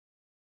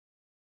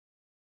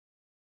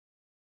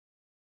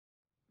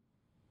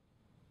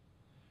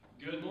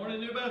Good morning,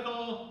 New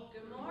Bethel.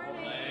 Good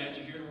morning. Glad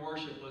you're here to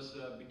worship. Let's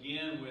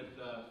begin with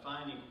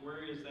finding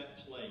where is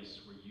that place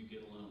where you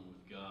get alone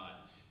with God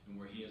and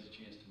where He has a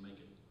chance to make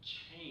a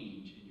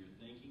change in your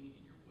thinking,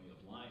 in your way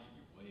of life, in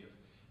your way of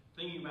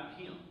thinking about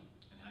Him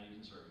and how you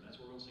can serve Him. That's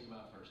what we're going to sing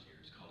about first here.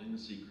 It's called In the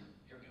Secret.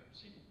 Here we go.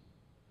 Sing it.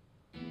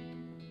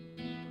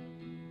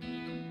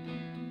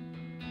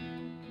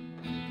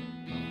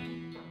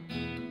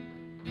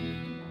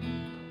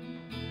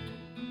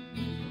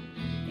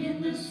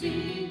 In the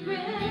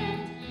secret,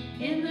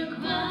 in the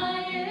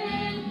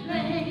quiet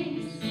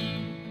place,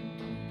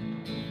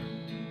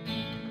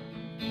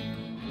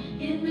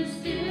 in the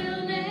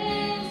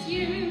stillness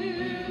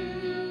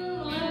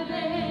you are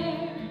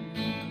there.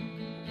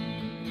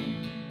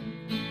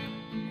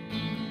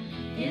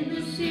 In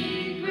the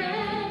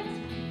secret,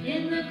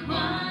 in the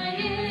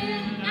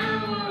quiet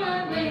hour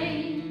I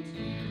wait,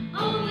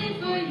 only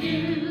for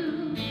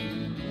you,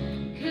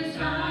 'cause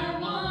I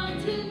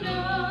want to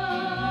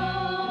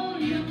know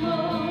you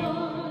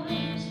more.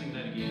 Sing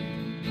that again.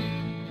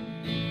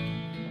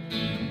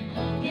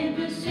 In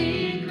the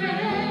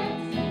secret,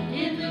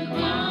 in the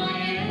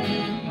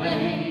quiet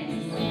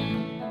place,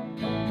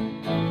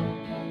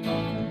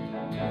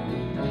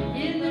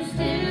 in the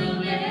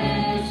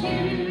stillness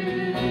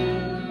you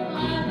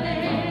are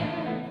there.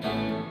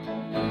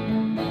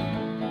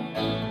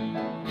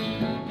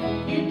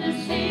 In the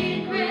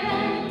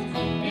secret,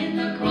 in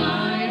the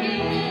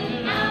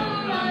quiet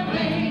hour I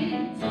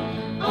wait,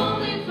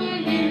 only for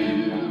you,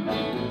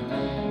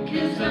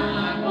 'cause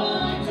I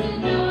want to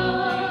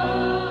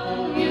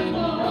know you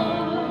more.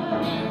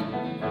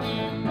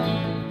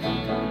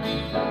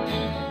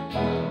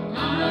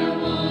 I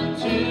want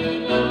to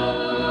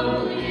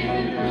know you.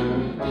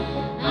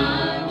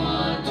 I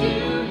want to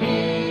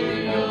hear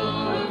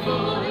your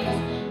voice.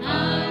 I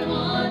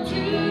want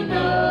to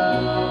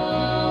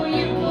know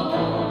you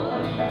more.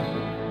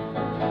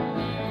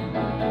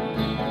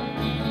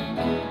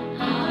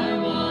 I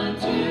want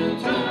to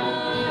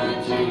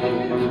touch you.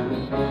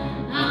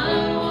 I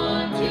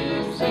want to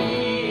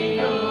see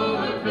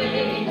your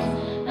face.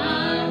 I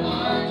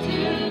want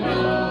to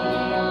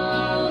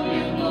know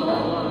you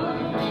more.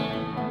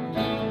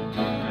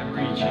 I'm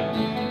reaching.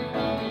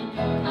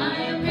 I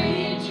am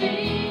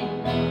reaching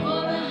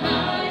for the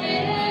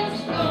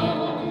highest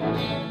goal,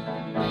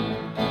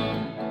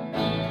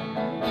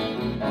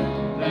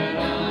 that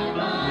I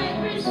might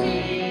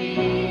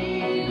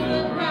receive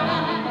the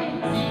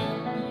prize.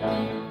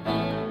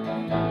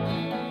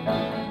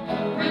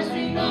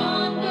 Pressing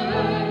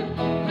onward,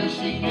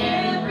 pushing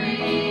every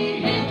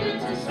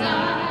hindrance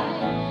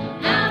aside,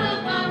 out of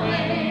my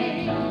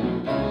way,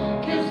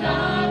 'cause I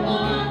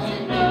want to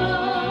know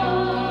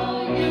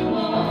you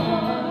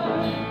more.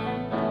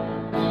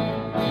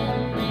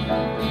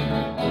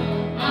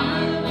 I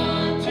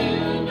want to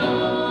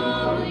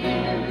know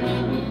you.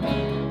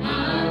 I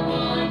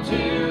want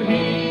to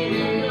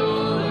hear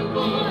your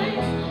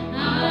voice.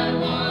 I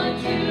want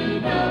to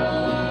know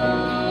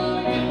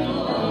you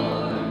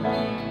more.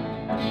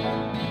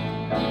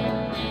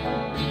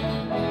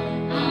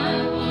 I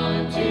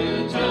want to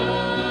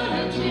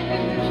touch you.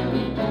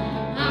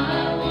 I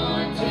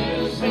want to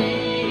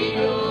see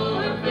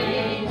your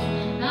face.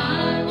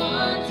 I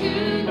want to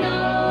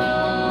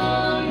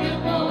know you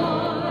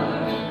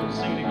more.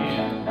 Sing it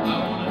again. I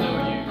want to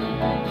know you.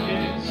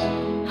 Yes.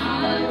 I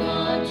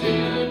want to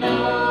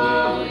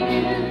know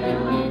you.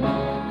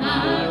 I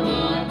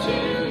want to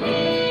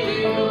hear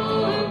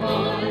your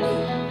voice.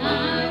 I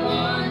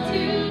want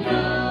to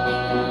know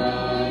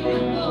you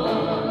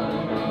more.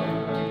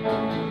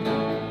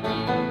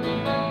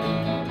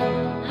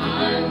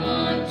 I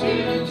want to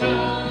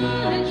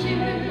touch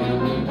you.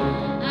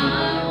 I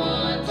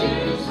want to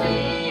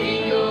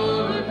see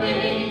your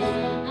face.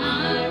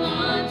 I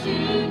want to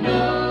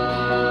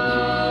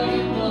know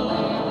you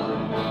more.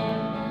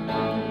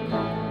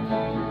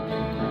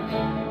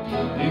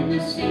 In the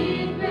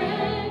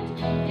secret,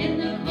 in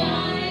the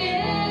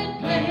quiet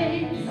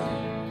place,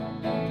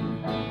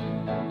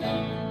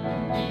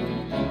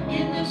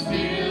 in the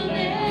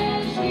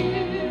stillness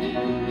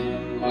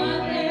you are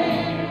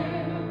there.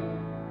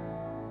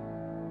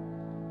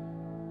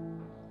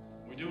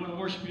 We do want to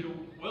worship you, to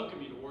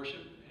welcome you to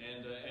worship,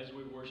 and as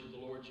we worship the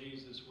Lord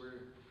Jesus,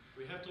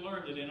 we have to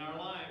learn that in our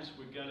lives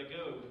we've got to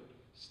go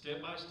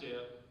step by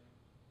step,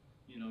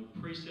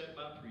 precept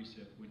by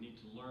precept. We need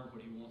to learn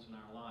what He wants in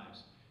our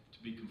lives to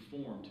be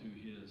conformed to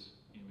His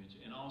image,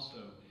 and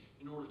also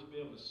in order to be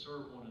able to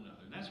serve one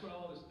another. And that's what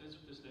that's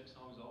what this next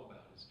song is all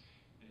about, is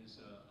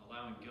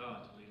allowing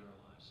God to lead our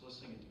lives. So let's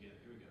sing it together.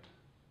 Here we go.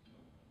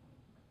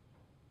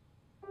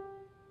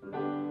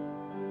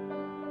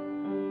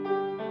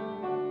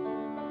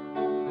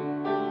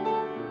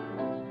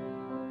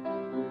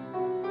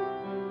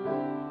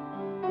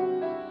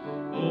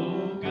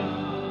 Oh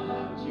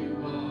God, you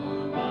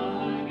are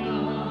my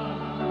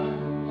God,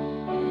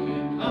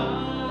 and I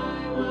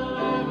will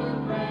ever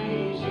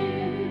praise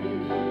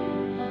you.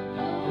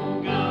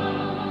 Oh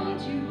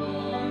God, you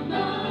are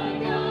my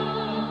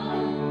God,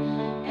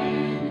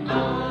 and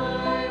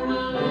I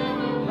will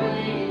ever praise you.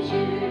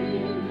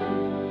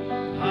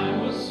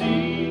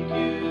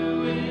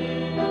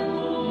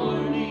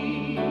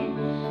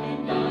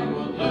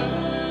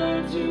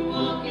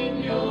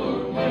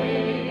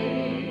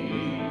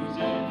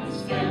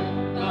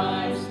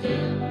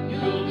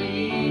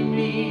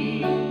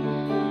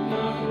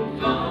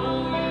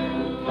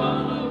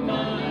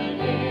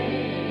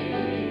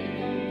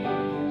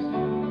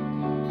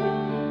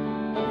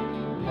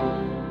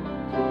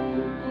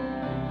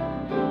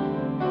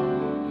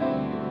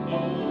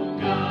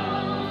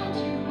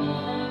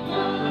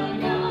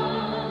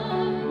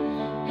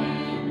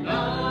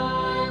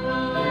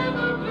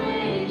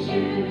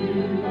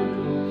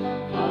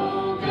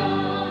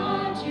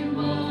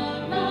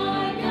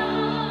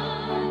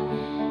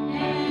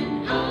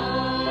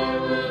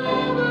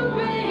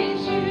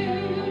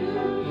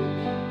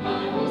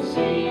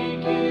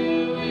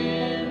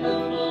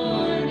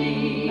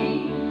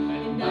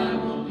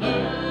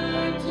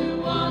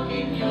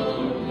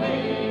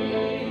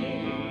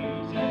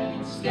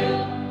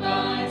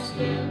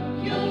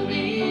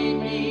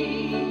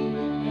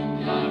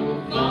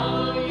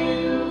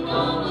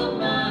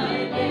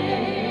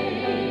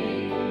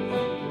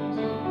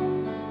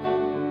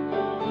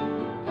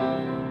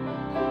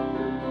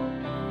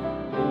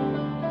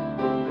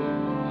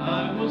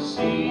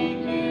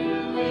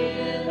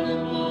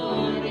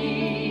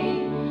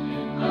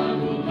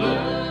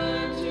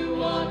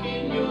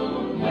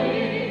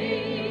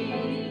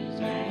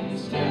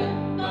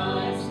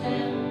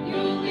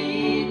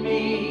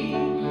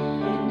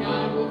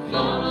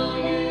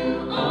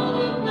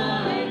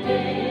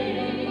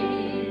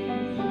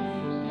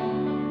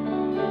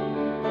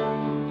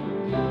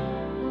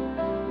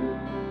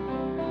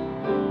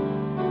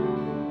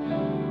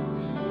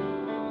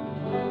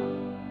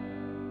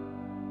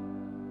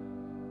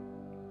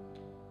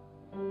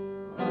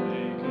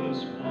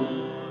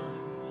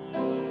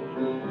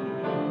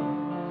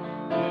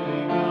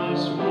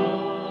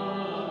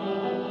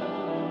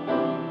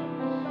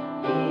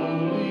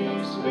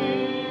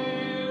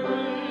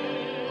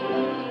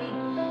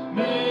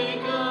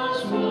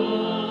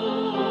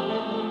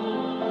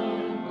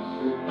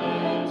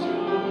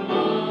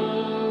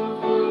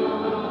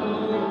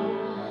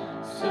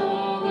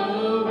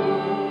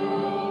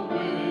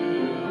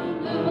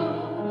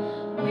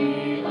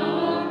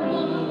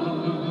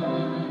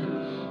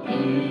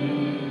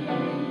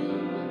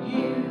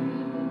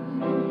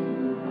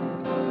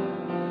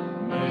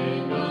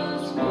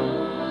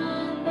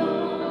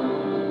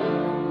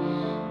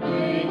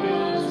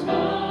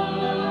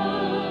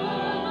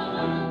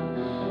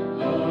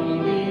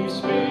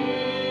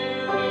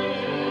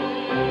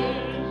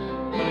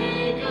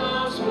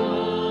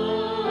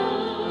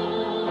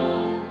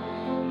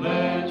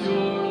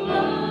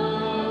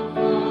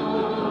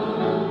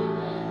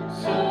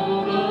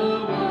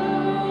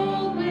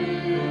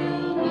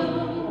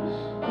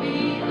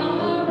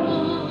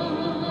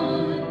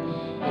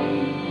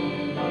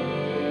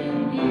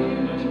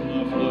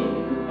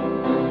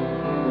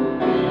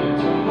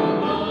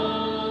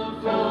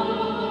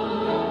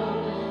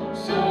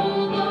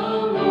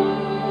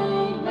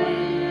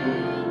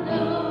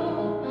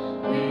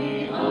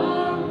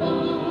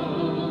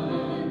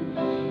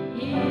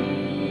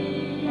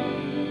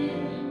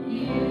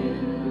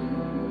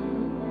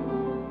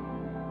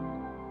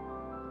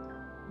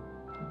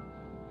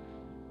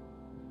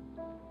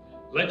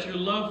 Let your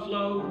love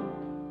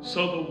flow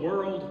so the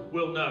world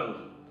will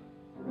know.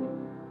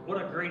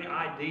 What a great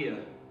idea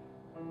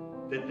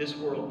that this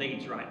world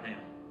needs right now.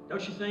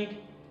 Don't you think?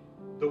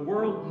 The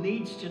world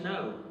needs to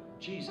know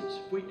Jesus.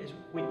 As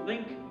we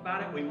think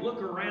about it, we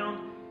look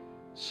around,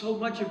 so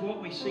much of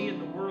what we see in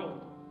the world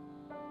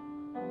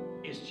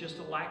is just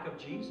a lack of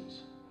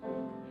Jesus.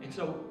 And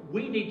so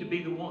we need to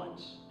be the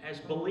ones, as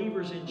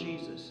believers in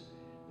Jesus,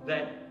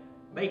 that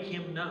make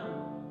him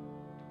known.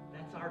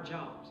 That's our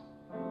jobs.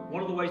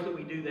 One of the ways that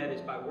we do that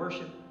is by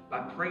worship, by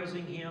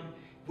praising him.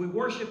 If we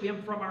worship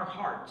him from our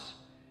hearts,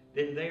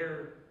 then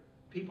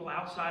people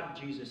outside of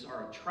Jesus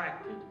are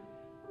attracted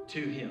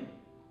to him.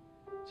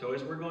 So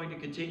as we're going to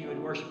continue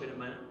in worship in a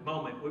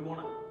moment,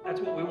 that's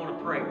what we want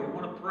to pray. We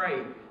want to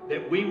pray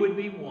that we would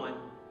be one,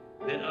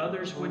 that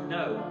others would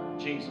know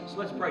Jesus.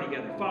 Let's pray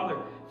together. Father,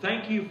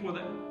 thank you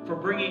for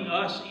bringing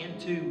us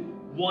into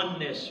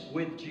oneness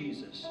with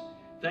Jesus.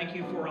 Thank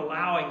you for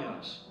allowing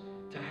us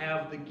to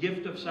have the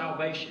gift of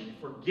salvation,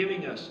 for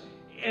giving us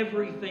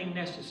everything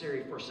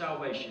necessary for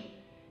salvation,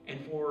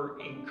 and for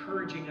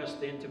encouraging us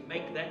then to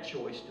make that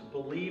choice, to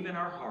believe in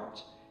our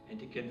hearts and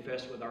to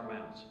confess with our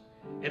mouths.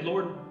 And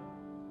Lord,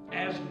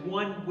 as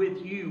one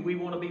with you, we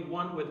want to be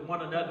one with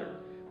one another,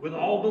 with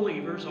all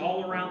believers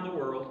all around the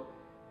world,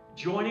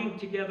 joining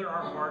together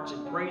our hearts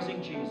and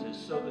praising Jesus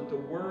so that the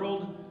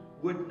world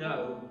would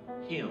know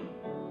him.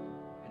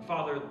 And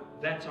Father,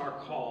 that's our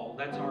call.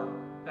 That's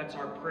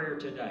our prayer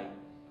today.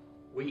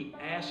 We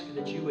ask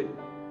that you would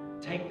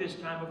take this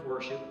time of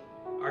worship,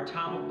 our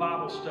time of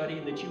Bible study,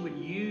 and that you would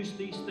use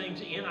these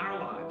things in our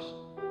lives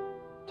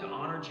to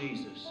honor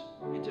Jesus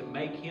and to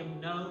make him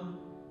known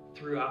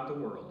throughout the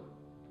world.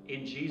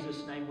 In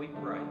Jesus' name we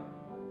pray.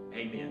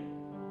 Amen.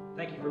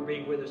 Thank you for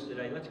being with us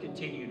today. Let's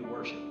continue to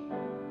worship.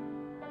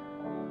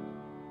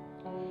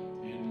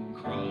 In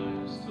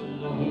Christ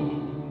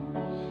alone,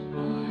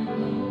 my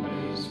hope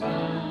is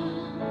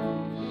found.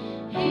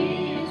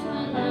 He is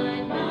my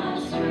light, my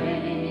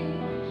strength,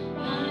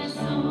 my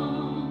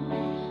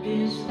song,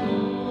 this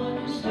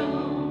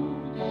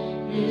cornerstone,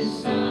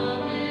 this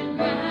solid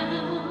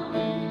ground,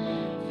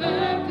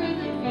 firm through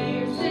the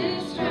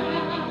fiercest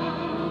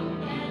drought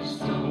and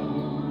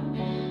storm.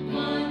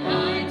 What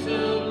heights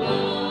of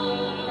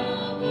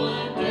love,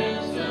 what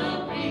depths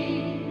of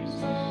peace,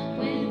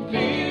 when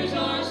fears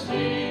are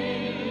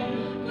still,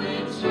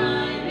 when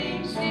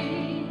striving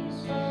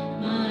cease,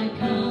 my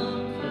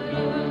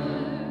comforter,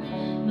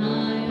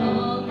 my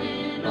all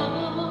in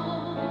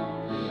all.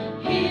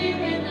 Here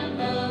in the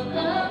love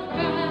of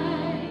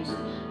Christ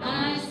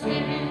I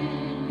stand.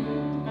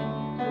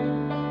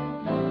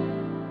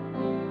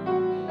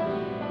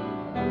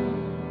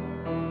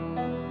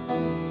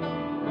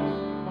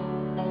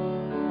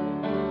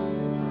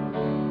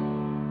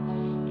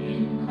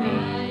 In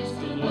Christ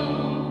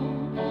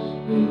alone,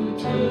 who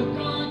took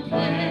on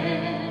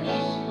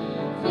flesh,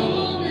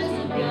 fullness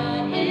of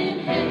God in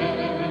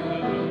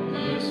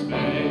heavenless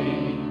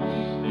babe,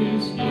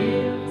 His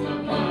gift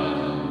of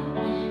love,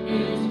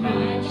 His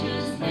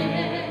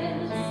righteousness.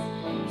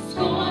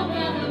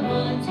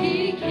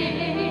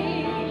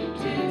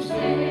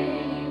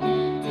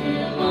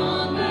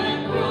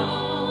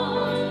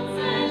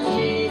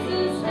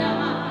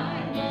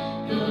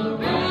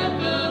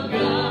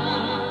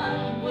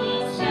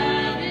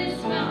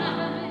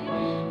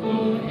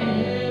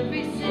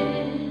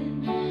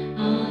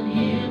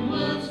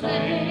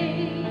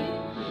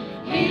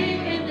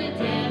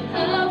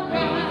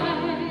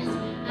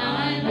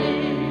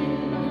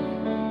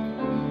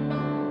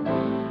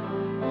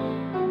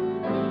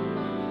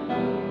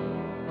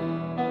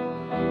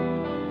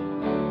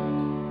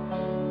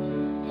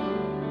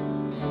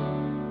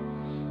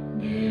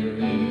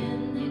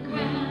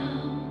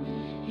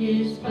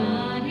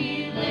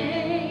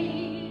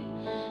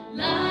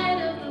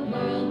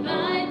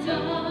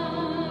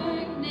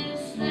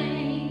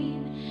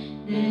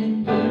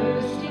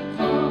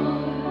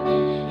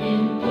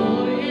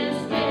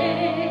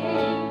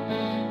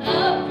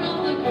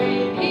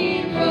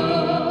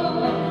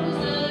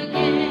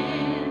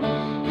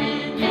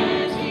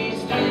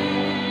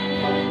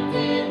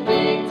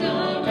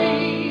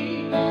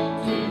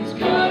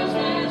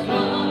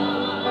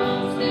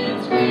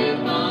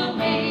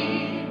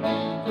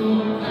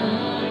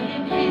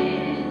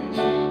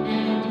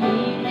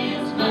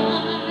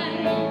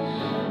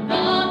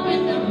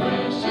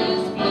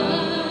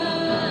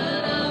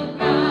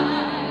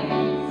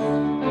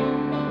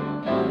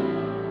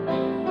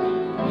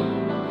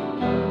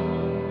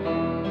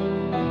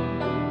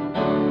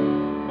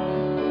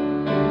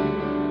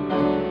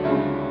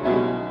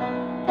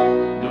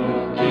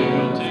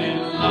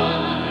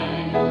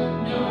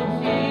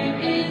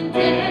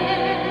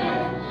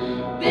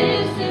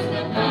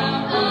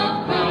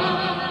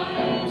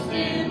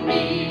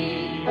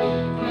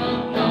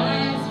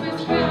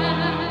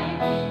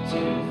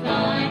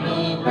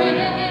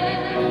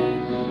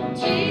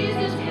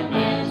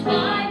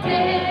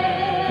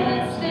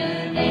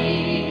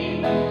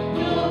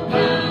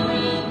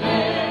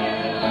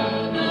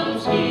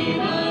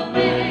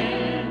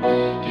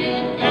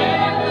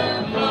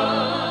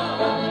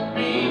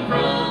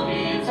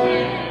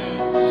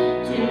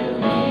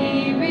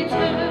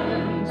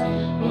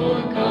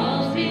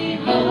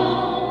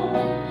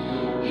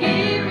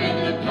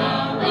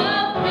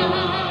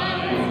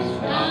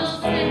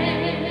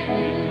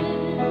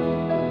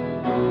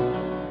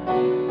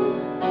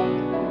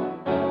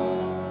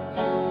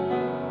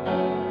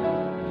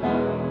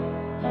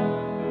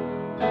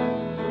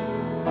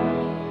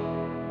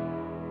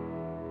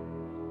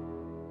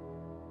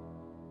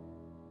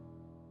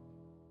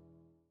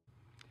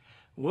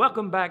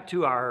 Welcome back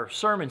to our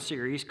sermon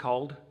series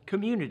called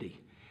Community.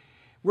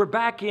 We're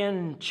back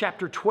in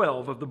chapter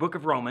 12 of the book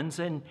of Romans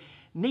and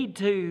need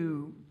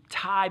to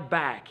tie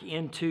back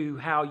into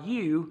how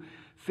you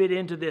fit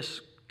into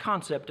this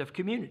concept of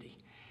community.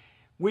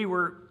 We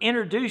were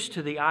introduced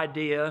to the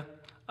idea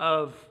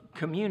of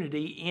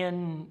community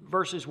in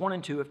verses 1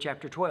 and 2 of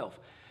chapter 12.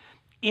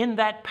 In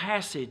that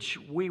passage,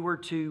 we were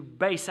to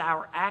base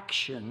our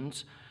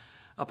actions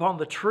upon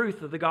the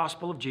truth of the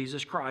gospel of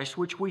Jesus Christ,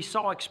 which we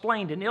saw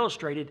explained and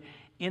illustrated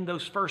in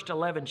those first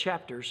 11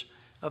 chapters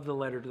of the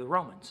letter to the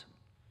Romans.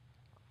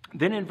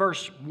 Then in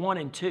verse 1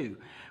 and 2,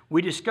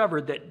 we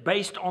discovered that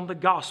based on the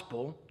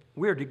gospel,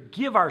 we're to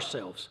give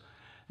ourselves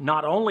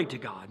not only to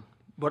God,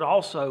 but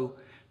also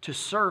to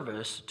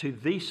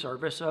the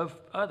service of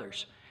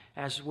others,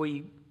 as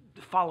we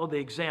follow the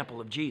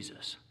example of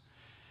Jesus.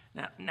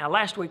 Now,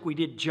 last week we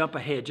did jump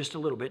ahead just a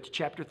little bit to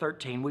chapter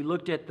 13. We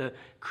looked at the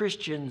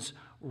Christian's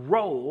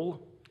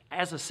role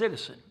as a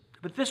citizen.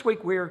 But this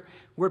week we're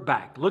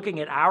back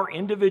looking at our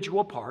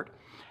individual part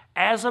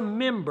as a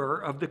member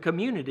of the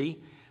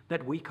community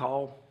that we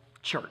call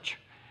church.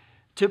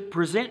 To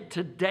present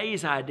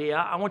today's idea,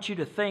 I want you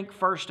to think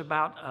first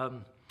about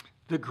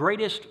the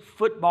greatest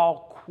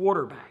football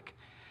quarterback.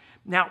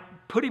 Now,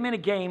 put him in a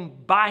game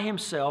by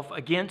himself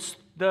against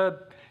the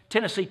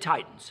Tennessee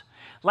Titans.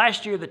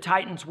 Last year, the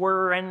Titans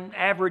were an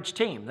average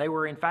team. They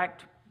were, in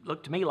fact,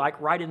 looked to me like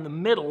right in the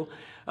middle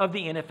of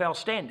the NFL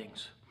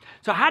standings.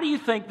 So how do you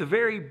think the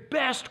very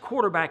best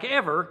quarterback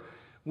ever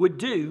would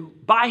do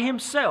by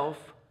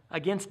himself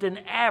against an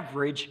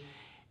average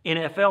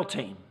NFL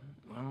team?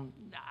 Well,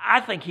 I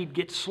think he'd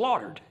get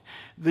slaughtered.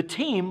 The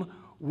team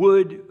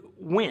would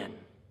win.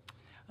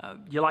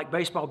 You like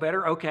baseball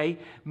better? Okay.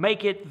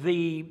 Make it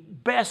the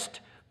best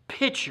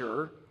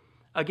pitcher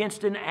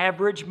against an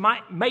average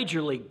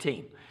major league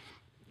team.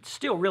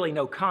 Still really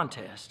no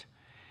contest.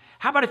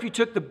 How about if you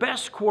took the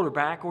best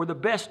quarterback or the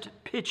best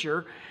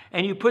pitcher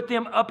and you put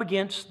them up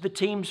against the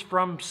teams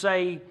from,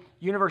 say,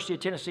 University of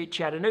Tennessee at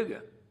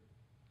Chattanooga?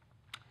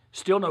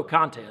 Still no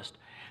contest.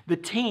 The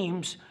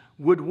teams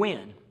would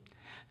win.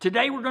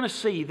 Today we're going to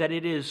see that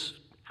it is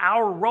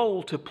our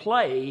role to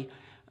play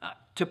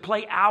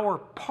our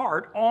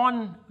part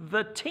on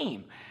the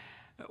team.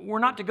 We're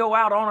not to go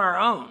out on our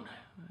own.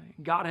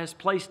 God has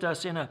placed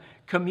us in a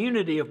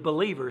community of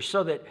believers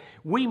so that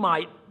we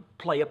might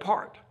play a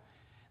part.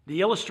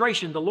 The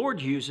illustration the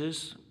Lord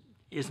uses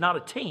is not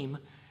a team,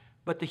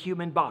 but the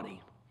human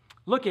body.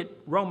 Look at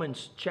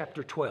Romans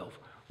chapter 12.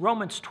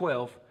 Romans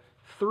 12,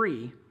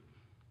 3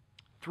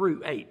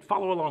 through 8.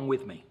 Follow along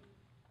with me.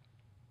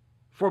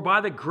 For by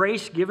the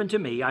grace given to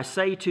me, I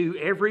say to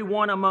every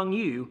one among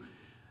you,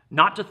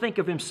 not to think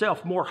of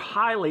himself more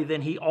highly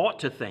than he ought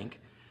to think,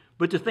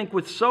 but to think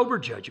with sober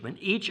judgment,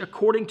 each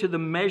according to the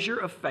measure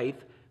of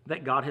faith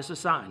that God has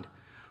assigned.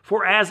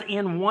 For as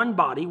in one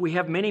body we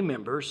have many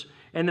members,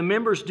 and the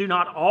members do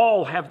not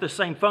all have the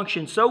same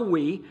function, so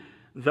we,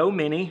 though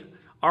many,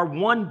 are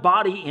one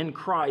body in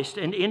Christ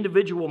and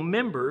individual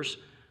members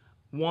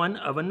one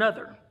of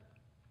another.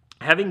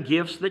 Having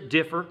gifts that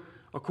differ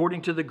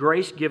according to the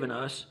grace given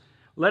us,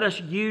 let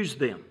us use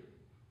them.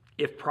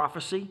 If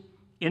prophecy,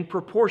 in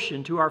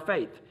proportion to our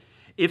faith.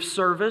 If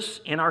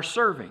service, in our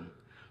serving.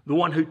 The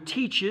one who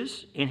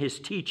teaches, in his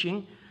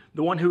teaching.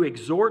 The one who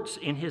exhorts,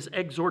 in his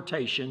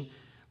exhortation.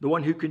 The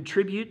one who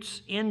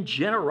contributes, in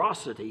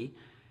generosity.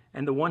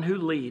 And the one who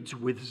leads,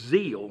 with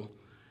zeal.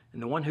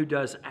 And the one who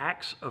does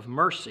acts of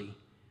mercy,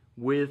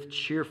 with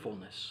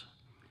cheerfulness.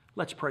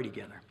 Let's pray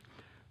together.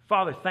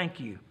 Father, thank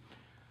you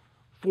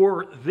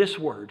for this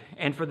word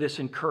and for this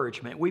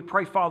encouragement. We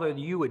pray, Father, that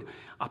you would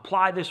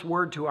apply this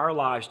word to our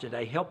lives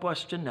today. Help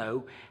us to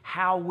know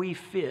how we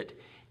fit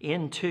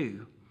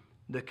into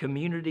the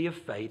community of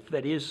faith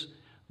that is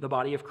the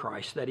body of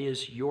Christ, that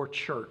is your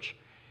church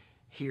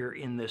here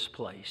in this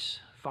place.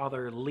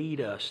 Father,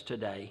 lead us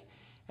today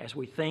as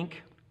we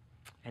think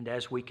and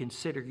as we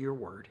consider your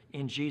word.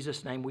 In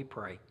Jesus' name we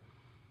pray.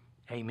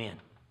 Amen.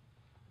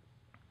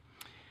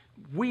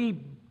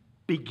 We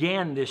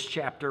began this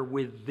chapter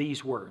with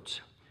these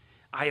words.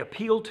 I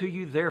appeal to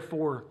you,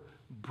 therefore,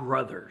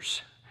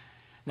 brothers.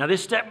 Now,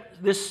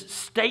 this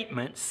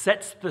statement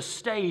sets the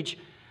stage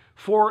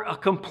for a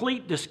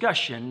complete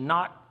discussion,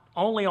 not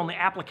only on the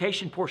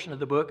application portion of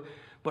the book,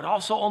 but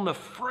also on the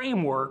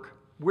framework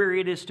where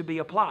it is to be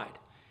applied.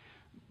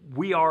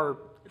 We are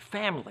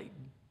family,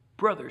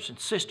 brothers and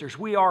sisters.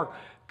 We are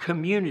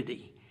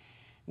community.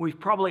 We've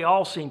probably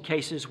all seen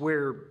cases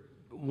where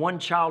one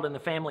child in the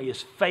family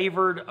is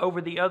favored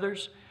over the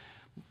others.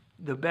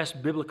 The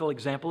best biblical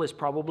example is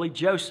probably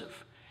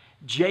Joseph.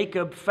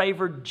 Jacob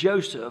favored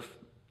Joseph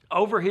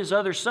over his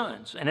other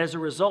sons. And as a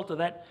result of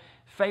that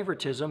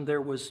favoritism,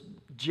 there was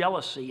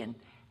jealousy and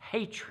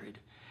hatred.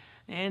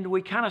 And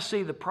we kind of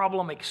see the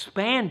problem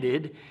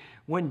expanded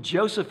when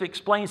Joseph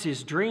explains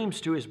his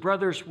dreams to his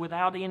brothers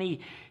without any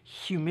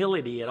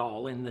humility at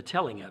all in the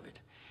telling of it.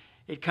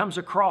 It comes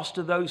across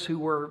to those who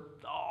were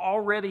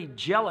already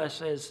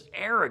jealous as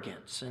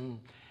arrogance, and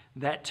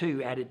that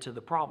too added to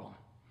the problem.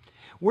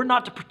 We're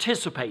not to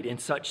participate in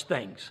such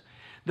things.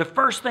 The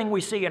first thing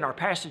we see in our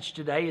passage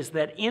today is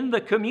that in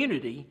the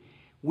community,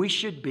 we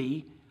should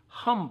be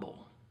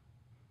humble.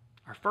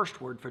 Our first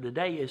word for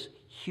today is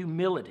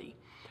humility.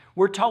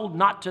 We're told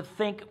not to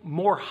think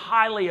more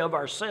highly of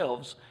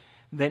ourselves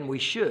than we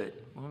should.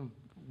 Well,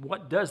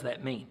 what does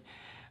that mean?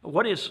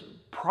 What is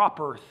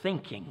proper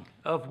thinking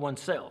of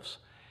oneself?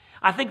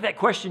 I think that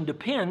question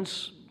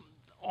depends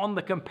on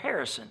the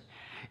comparison.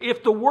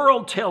 If the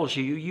world tells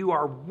you you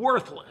are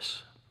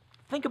worthless,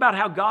 think about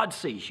how God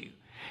sees you.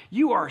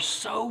 You are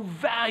so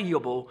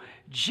valuable,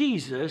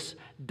 Jesus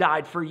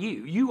died for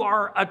you. You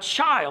are a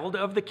child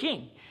of the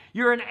King.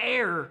 You're an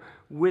heir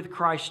with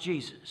Christ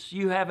Jesus.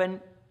 You have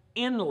an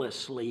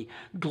endlessly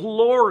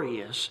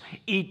glorious,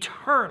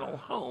 eternal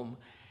home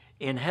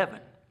in heaven.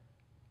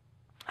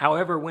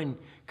 However, when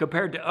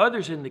compared to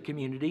others in the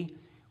community,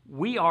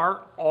 we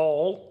are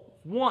all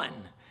one.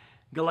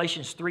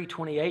 Galatians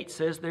 3:28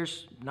 says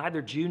there's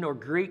neither Jew nor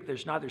Greek,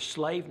 there's neither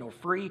slave nor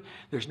free,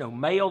 there's no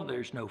male,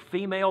 there's no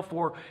female,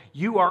 for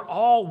you are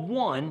all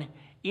one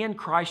in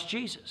Christ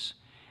Jesus.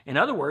 In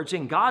other words,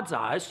 in God's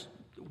eyes,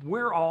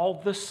 we're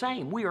all the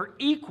same. We are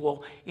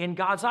equal in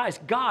God's eyes.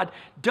 God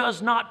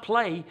does not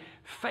play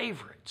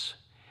favorites.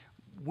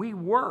 We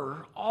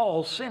were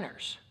all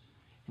sinners.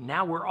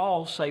 Now we're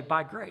all saved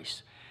by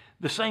grace.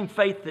 The same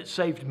faith that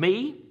saved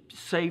me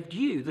saved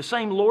you. The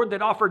same Lord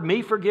that offered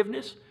me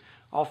forgiveness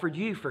offered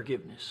you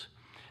forgiveness.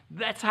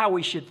 That's how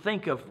we should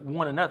think of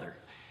one another.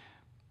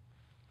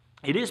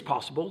 It is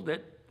possible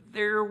that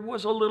there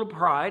was a little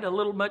pride, a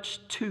little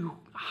much too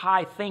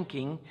high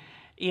thinking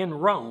in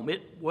Rome.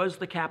 It was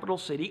the capital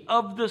city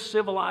of the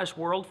civilized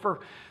world for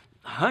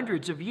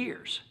hundreds of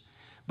years.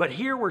 But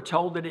here we're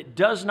told that it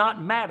does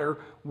not matter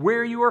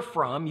where you are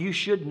from, you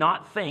should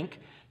not think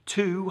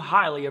too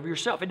highly of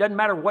yourself. It doesn't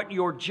matter what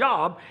your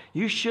job,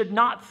 you should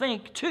not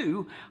think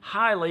too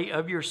highly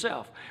of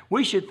yourself.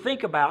 We should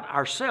think about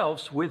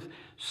ourselves with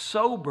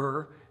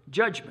sober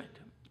judgment.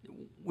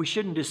 We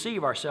shouldn't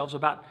deceive ourselves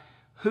about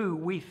who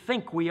we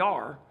think we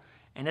are,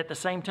 and at the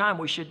same time,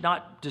 we should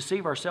not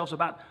deceive ourselves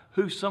about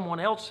who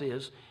someone else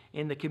is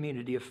in the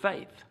community of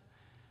faith.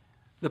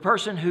 The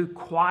person who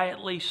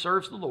quietly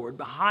serves the Lord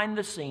behind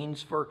the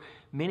scenes for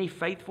many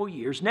faithful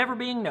years, never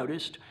being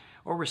noticed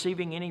or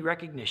receiving any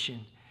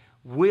recognition,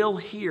 will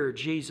hear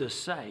Jesus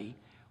say,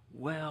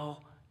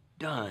 "Well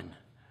done."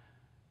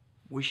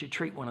 We should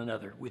treat one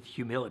another with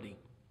humility.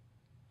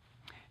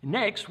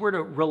 Next, we're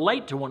to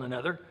relate to one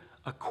another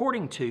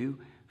according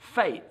to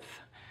faith.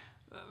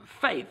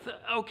 Faith,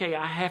 okay,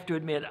 I have to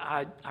admit,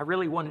 I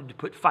really wanted to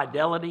put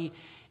fidelity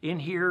in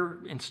here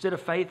instead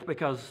of faith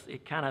because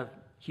it kind of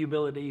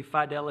humility,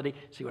 fidelity,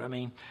 see what I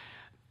mean?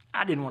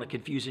 I didn't want to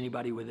confuse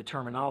anybody with the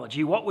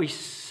terminology. What we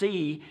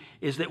see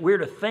is that we're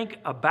to think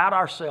about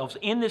ourselves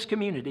in this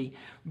community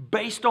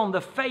based on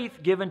the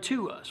faith given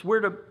to us.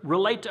 We're to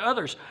relate to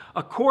others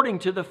according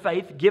to the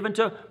faith given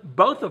to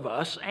both of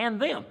us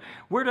and them.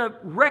 We're to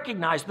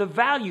recognize the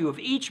value of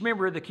each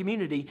member of the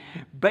community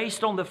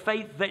based on the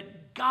faith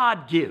that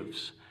God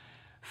gives.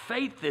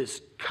 Faith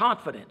is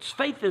confidence.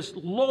 Faith is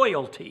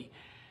loyalty.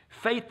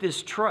 Faith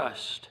is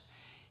trust.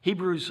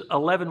 Hebrews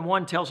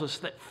 11:1 tells us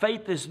that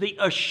faith is the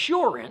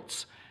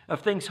assurance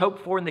of things hoped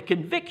for and the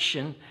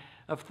conviction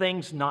of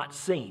things not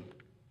seen.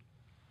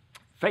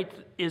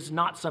 Faith is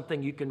not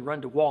something you can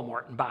run to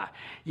Walmart and buy.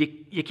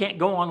 You can't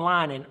go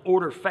online and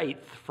order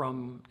faith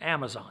from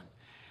Amazon.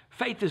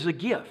 Faith is a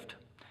gift,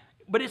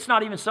 but it's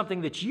not even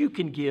something that you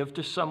can give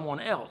to someone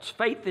else.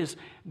 Faith is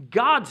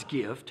God's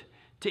gift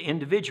to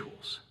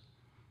individuals.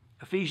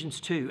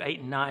 Ephesians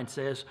 2:8-9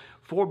 says,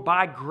 "For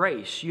by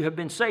grace you have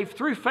been saved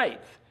through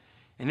faith.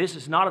 And this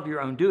is not of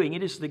your own doing.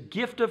 It is the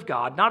gift of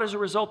God, not as a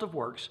result of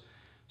works,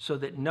 so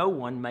that no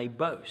one may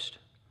boast."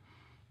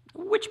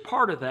 Which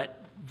part of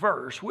that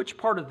verse, which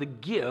part of the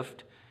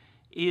gift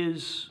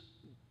is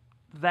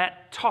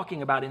that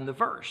talking about in the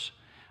verse?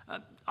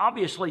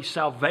 Obviously,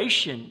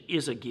 salvation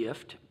is a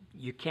gift.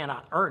 You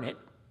cannot earn it.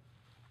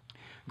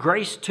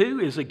 Grace,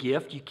 too, is a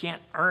gift. You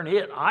can't earn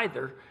it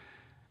either.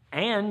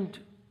 And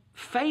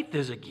faith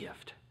is a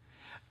gift.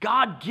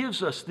 God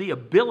gives us the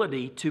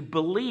ability to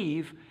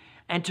believe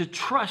and to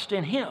trust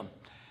in Him.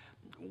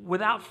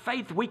 Without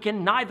faith, we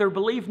can neither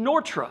believe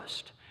nor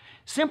trust.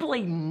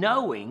 Simply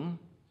knowing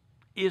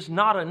is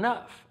not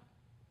enough.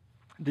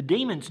 The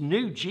demons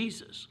knew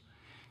Jesus,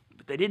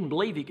 but they didn't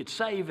believe He could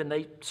save, and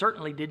they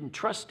certainly didn't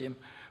trust Him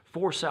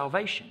for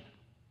salvation.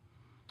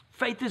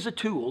 Faith is a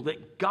tool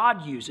that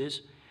God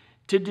uses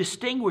to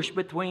distinguish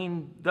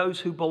between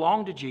those who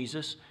belong to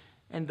Jesus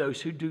and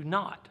those who do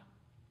not.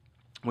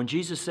 When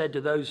Jesus said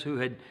to those who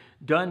had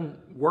done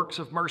works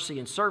of mercy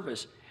and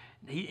service,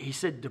 He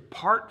said,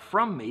 "Depart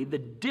from me." The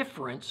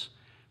difference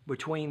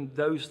between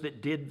those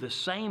that did the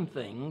same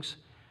things,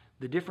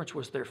 the difference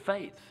was their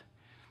faith.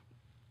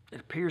 It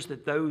appears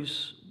that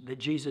those that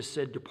Jesus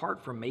said,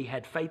 "Depart from me,"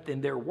 had faith in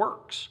their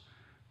works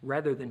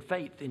rather than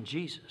faith in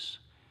Jesus.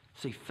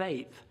 See,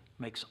 faith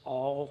makes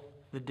all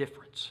the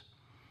difference.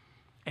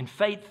 And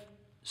faith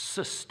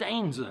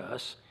sustains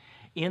us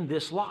in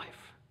this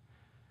life.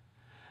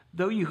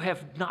 Though you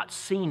have not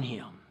seen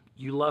Him,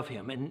 you love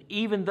him. And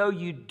even though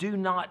you do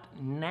not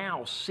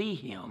now see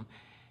him,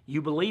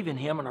 you believe in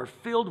him and are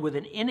filled with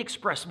an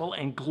inexpressible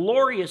and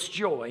glorious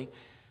joy,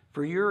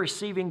 for you're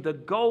receiving the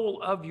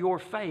goal of your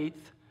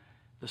faith,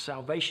 the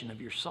salvation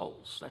of your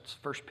souls. That's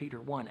 1 Peter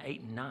 1,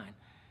 8 and 9.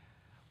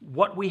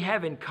 What we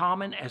have in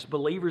common as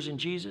believers in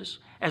Jesus,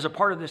 as a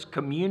part of this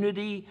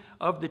community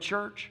of the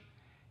church,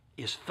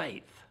 is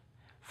faith.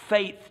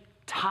 Faith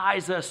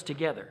ties us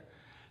together.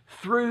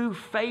 Through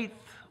faith,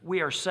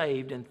 we are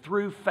saved, and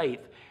through faith,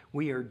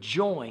 we are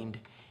joined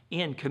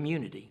in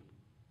community.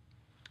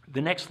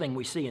 The next thing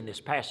we see in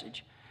this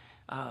passage,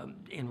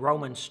 in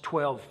Romans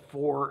 12,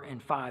 4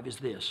 and 5, is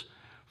this.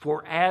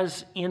 For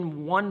as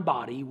in one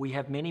body we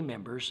have many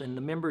members, and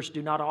the members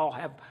do not all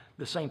have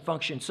the same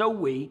function, so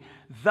we,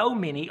 though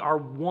many, are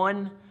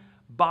one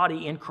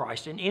body in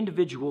Christ, and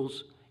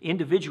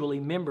individually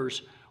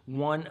members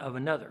one of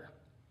another.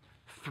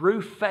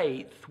 Through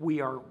faith,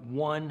 we are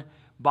one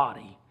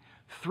body.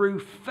 Through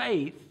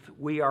faith,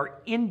 we are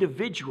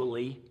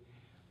individually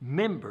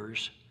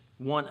members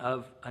one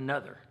of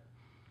another.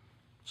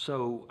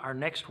 So our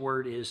next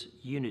word is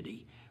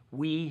unity.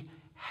 We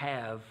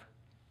have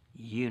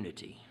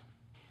unity.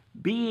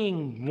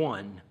 Being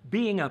one,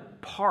 being a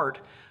part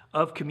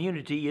of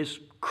community is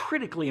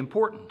critically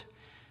important.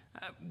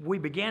 We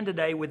began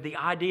today with the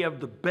idea of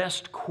the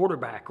best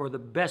quarterback or the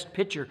best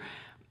pitcher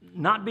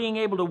not being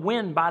able to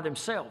win by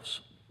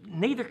themselves.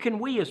 Neither can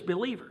we as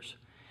believers.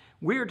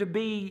 We're to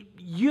be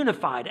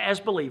unified as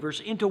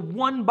believers into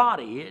one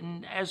body,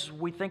 and as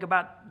we think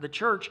about the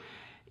church,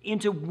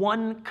 into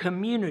one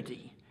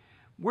community.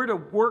 We're to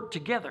work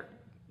together.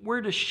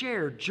 We're to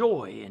share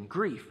joy and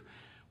grief.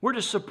 We're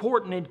to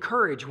support and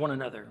encourage one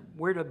another.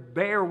 We're to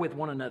bear with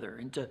one another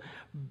and to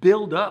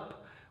build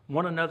up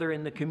one another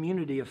in the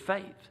community of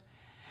faith.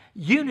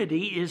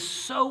 Unity is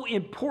so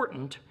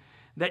important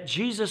that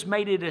Jesus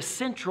made it a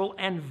central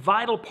and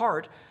vital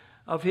part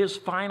of his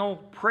final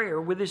prayer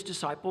with his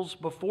disciples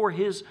before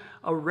his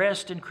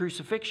arrest and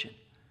crucifixion.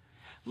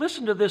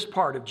 Listen to this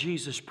part of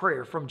Jesus'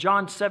 prayer from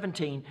John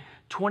 17,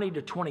 20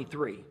 to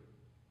 23.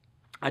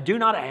 I do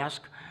not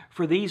ask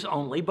for these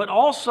only, but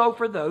also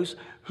for those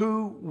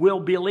who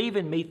will believe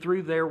in me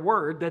through their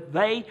word, that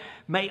they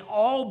may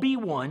all be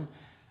one,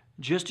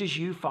 just as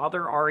you,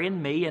 Father, are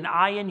in me and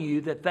I in you,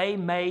 that they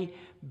may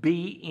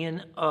be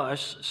in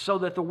us, so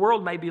that the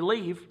world may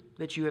believe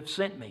that you have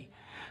sent me.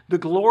 The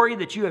glory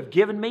that you have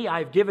given me, I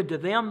have given to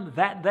them,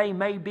 that they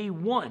may be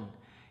one,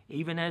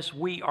 even as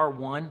we are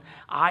one,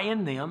 I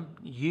in them,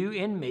 you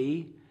in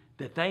me,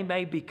 that they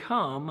may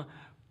become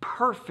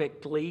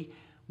perfectly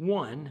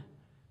one,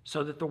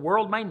 so that the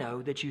world may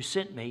know that you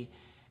sent me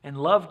and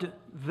loved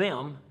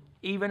them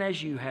even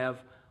as you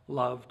have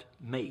loved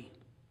me.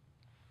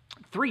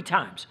 3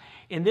 times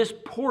in this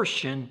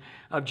portion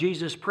of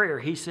Jesus' prayer,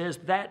 he says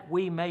that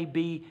we may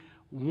be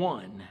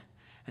one.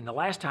 And the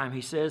last time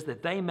he says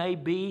that they may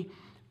be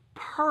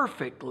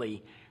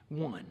perfectly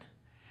one.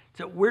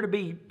 So we're to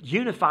be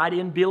unified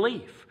in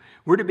belief.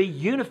 We're to be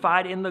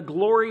unified in the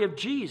glory of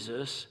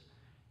Jesus,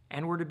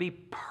 and we're to be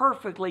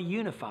perfectly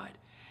unified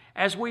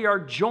as we are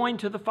joined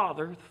to the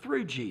Father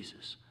through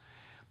Jesus.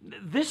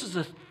 This is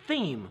a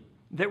theme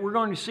that we're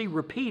going to see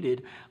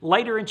repeated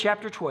later in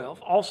chapter 12,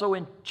 also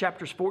in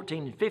chapters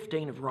 14 and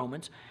 15 of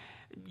Romans.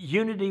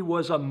 Unity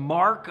was a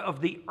mark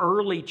of the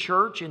early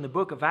church in the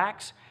book of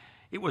Acts.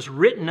 It was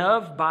written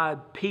of by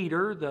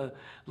Peter. The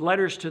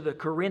letters to the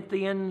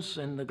Corinthians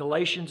and the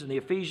Galatians and the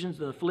Ephesians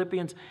and the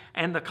Philippians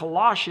and the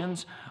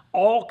Colossians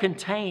all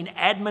contain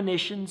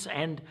admonitions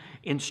and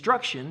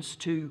instructions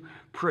to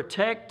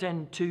protect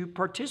and to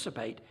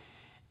participate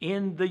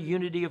in the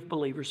unity of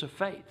believers of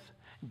faith.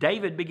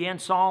 David began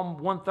Psalm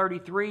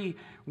 133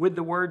 with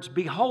the words,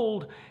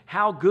 "Behold,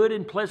 how good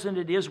and pleasant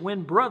it is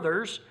when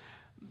brothers,"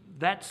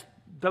 that's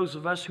those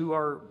of us who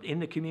are in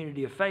the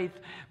community of faith,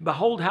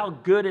 "behold how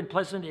good and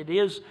pleasant it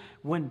is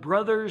when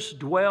brothers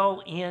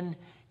dwell in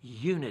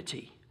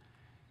unity."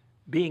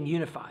 Being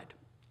unified,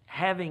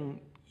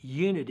 having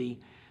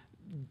unity,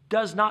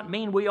 does not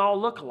mean we all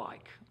look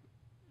alike.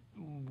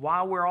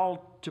 While we're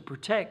all to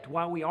protect,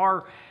 while we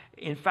are,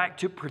 in fact,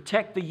 to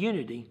protect the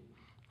unity,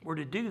 we're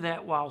to do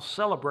that while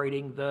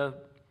celebrating the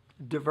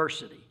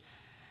diversity.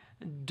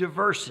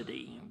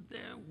 Diversity.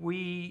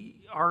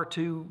 We are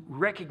to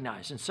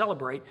recognize and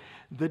celebrate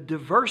the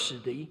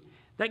diversity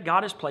that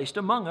God has placed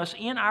among us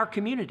in our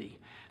community.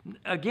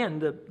 Again,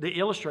 the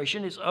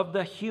illustration is of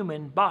the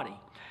human body.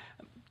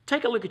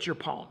 Take a look at your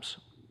palms.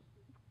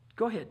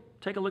 Go ahead,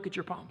 take a look at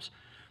your palms.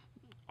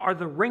 Are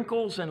the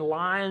wrinkles and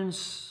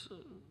lines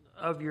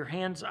of your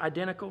hands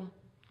identical?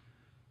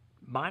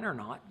 Mine are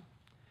not.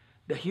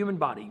 The human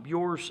body,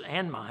 yours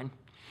and mine,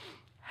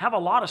 have a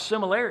lot of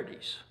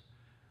similarities,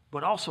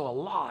 but also a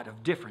lot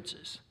of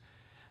differences.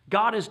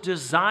 God has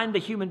designed the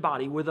human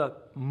body with a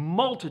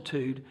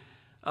multitude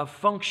of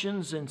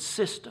functions and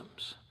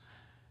systems.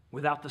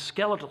 Without the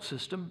skeletal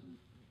system,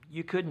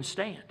 you couldn't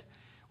stand.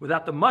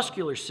 Without the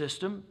muscular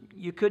system,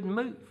 you couldn't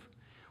move.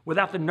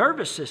 Without the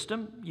nervous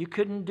system, you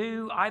couldn't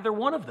do either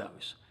one of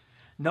those.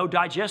 no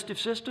digestive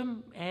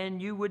system,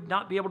 and you would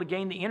not be able to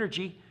gain the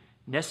energy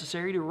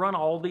necessary to run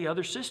all the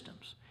other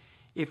systems.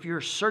 If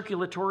your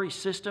circulatory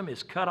system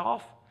is cut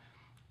off,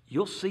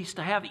 you'll cease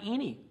to have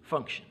any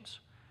functions.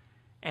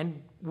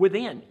 And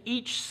within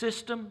each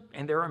system,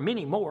 and there are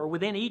many more,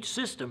 within each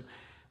system,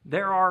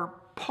 there are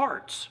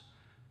parts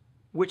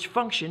which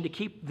function to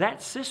keep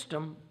that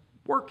system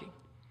working.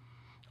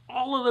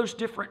 All of those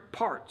different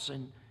parts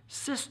and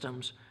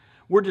systems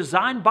were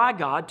designed by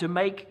God to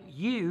make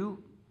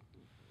you,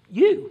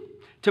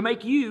 to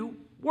make you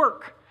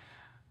work.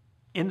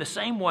 In the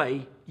same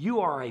way,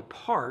 you are a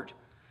part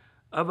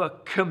of a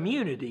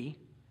community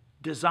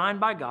designed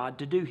by God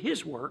to do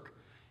His work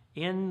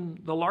in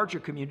the larger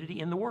community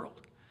in the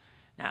world.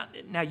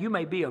 Now you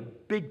may be a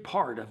big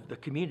part of the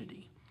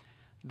community.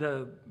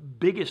 The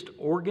biggest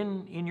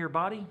organ in your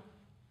body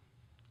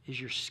is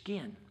your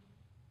skin.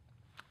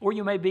 Or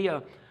you may be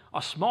a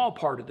small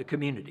part of the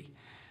community.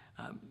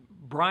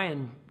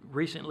 Brian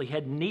recently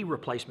had knee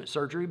replacement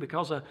surgery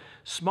because a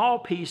small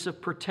piece of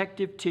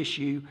protective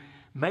tissue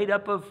made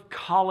up of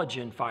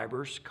collagen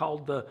fibers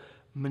called the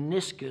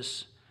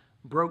meniscus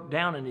broke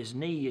down in his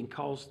knee and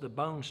caused the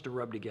bones to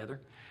rub together.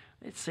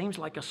 It seems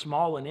like a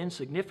small and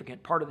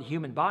insignificant part of the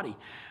human body,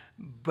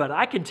 but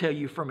I can tell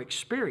you from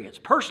experience,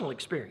 personal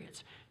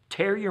experience,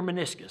 tear your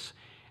meniscus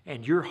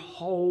and your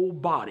whole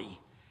body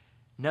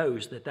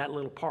knows that that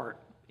little part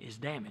is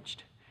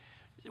damaged.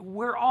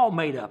 We're all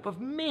made up of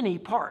many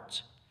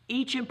parts,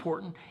 each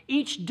important,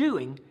 each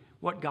doing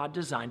what God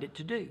designed it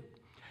to do.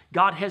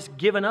 God has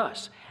given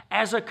us,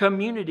 as a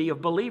community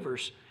of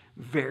believers,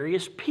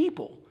 various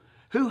people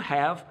who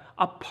have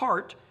a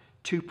part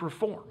to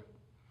perform.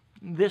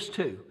 This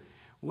too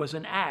was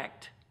an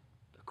act,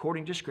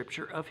 according to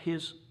Scripture, of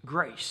His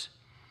grace.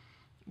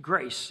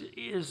 Grace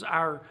is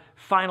our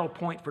final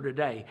point for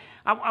today.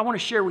 I want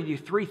to share with you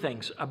three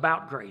things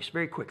about grace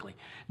very quickly.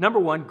 Number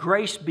one,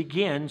 grace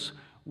begins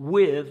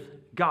with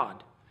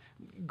God.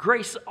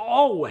 Grace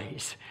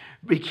always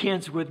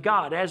begins with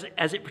God. As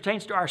it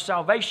pertains to our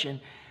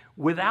salvation,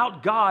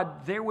 without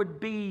God, there would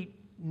be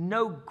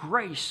no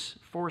grace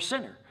for a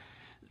sinner.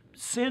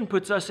 Sin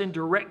puts us in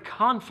direct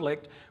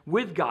conflict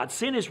with God.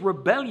 Sin is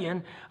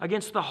rebellion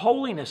against the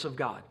holiness of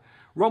God.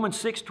 Romans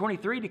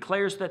 6:23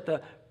 declares that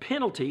the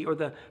penalty or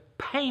the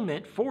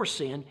payment for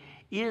sin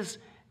is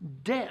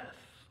death.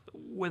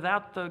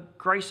 Without the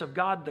grace of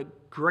God, the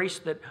grace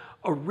that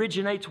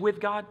originates with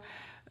God,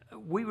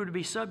 we would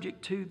be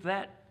subject to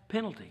that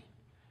penalty.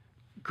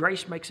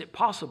 Grace makes it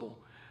possible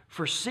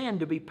for sin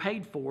to be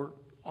paid for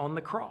on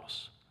the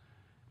cross.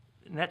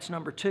 And that's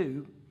number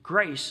two.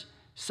 Grace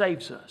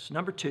saves us.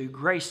 Number two,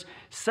 grace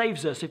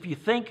saves us. If you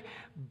think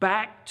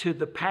back to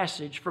the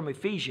passage from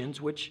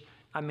Ephesians, which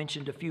I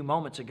mentioned a few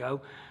moments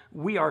ago,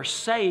 we are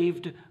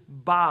saved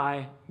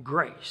by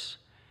grace.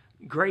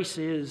 Grace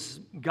is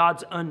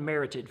God's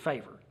unmerited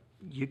favor.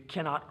 You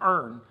cannot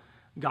earn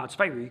God's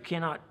favor. You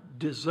cannot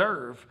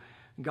deserve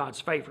God's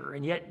favor,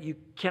 and yet you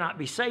cannot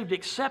be saved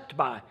except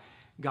by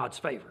God's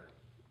favor.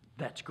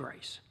 That's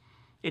grace.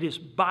 It is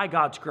by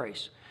God's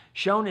grace,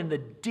 shown in the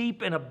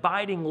deep and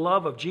abiding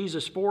love of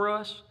Jesus for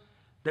us,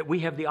 that we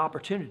have the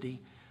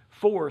opportunity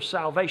for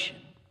salvation.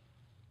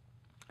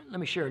 Let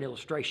me share an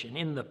illustration.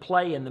 In the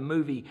play and the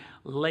movie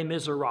Les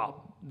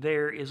Miserables,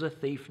 there is a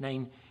thief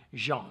named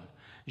Jean.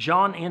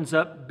 Jean ends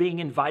up being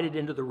invited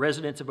into the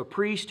residence of a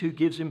priest who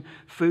gives him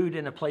food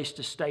and a place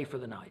to stay for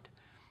the night.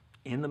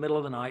 In the middle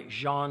of the night,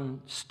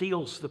 Jean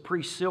steals the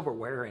priest's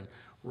silverware and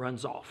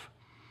runs off.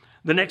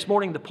 The next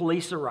morning, the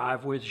police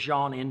arrive with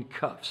Jean in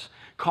cuffs,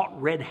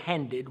 caught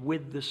red-handed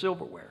with the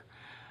silverware.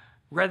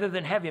 Rather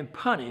than have him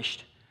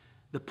punished,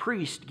 the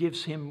priest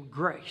gives him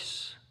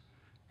grace,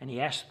 and he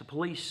asks the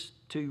police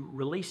to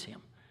release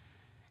him.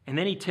 And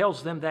then he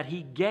tells them that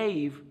he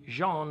gave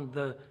Jean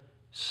the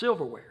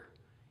silverware.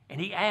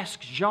 And he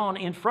asks Jean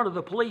in front of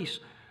the police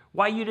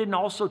why you didn't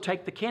also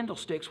take the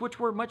candlesticks, which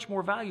were much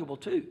more valuable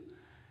too.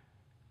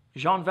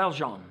 Jean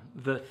Valjean,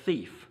 the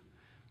thief,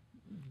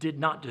 did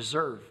not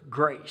deserve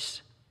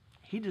grace.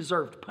 He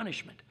deserved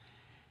punishment.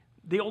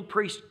 The old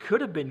priest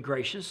could have been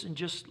gracious and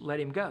just let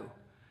him go.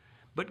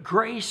 But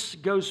grace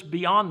goes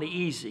beyond the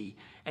easy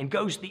and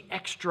goes the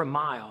extra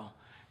mile.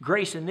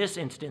 Grace in this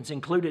instance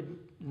included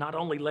not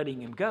only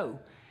letting him go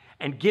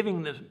and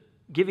giving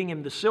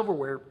him the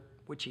silverware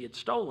which he had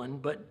stolen,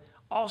 but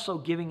also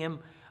giving him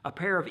a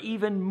pair of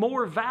even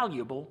more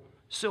valuable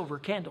silver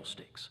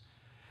candlesticks.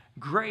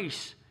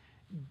 Grace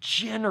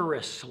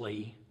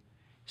generously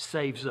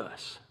saves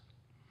us.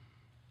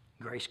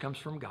 Grace comes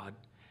from God.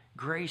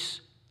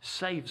 Grace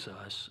saves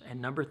us.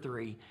 And number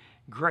three,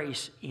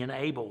 grace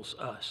enables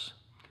us.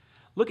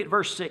 Look at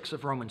verse 6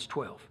 of Romans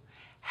 12.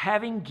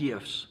 Having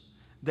gifts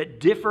that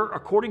differ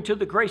according to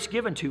the grace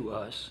given to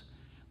us,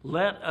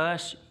 let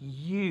us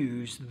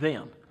use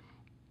them.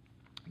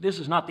 This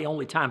is not the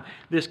only time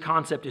this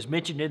concept is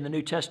mentioned in the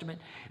New Testament.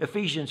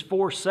 Ephesians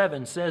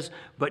 4:7 says,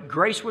 "But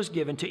grace was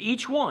given to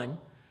each one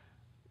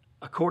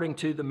according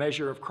to the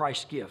measure of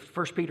Christ's gift."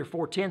 1 Peter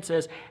 4:10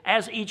 says,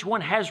 "As each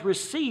one has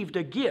received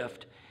a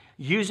gift,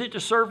 use it to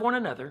serve one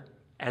another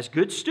as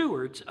good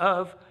stewards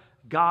of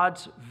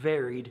God's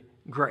varied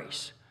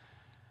grace.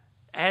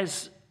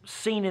 As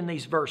seen in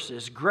these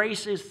verses,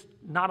 grace is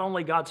not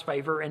only God's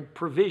favor and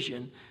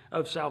provision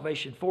of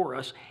salvation for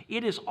us,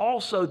 it is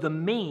also the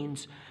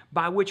means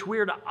by which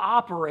we're to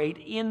operate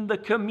in the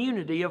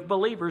community of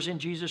believers in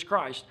Jesus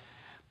Christ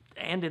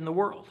and in the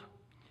world.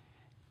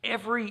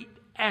 Every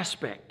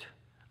aspect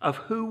of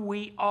who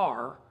we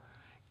are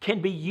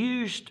can be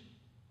used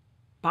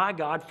by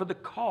God for the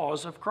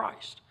cause of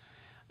Christ.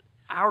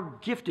 Our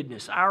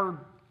giftedness,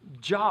 our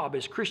job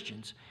as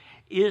Christians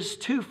is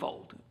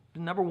twofold.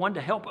 Number one,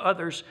 to help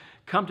others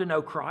come to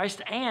know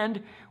Christ,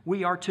 and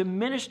we are to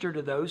minister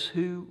to those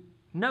who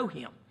know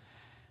Him.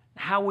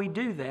 How we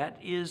do that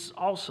is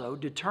also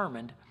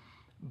determined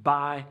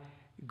by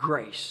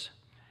grace.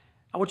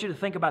 I want you to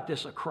think about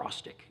this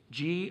acrostic,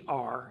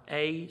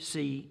 Grace.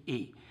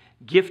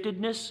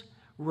 Giftedness,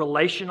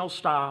 relational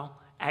style,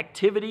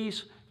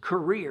 activities,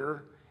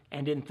 career,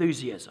 and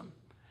enthusiasm.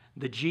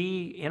 The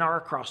G in our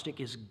acrostic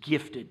is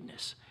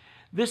giftedness.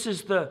 This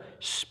is the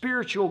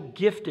spiritual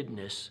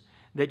giftedness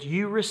that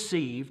you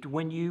received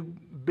when you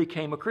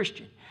became a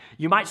Christian.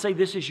 You might say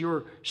this is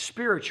your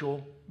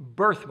spiritual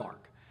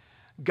birthmark.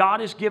 God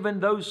has given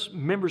those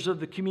members of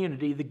the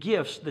community the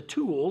gifts, the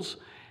tools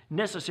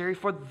necessary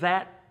for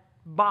that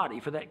body,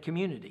 for that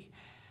community.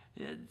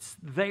 It's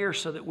there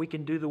so that we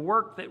can do the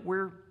work that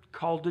we're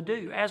called to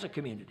do as a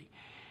community.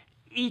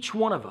 Each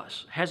one of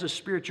us has a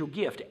spiritual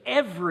gift.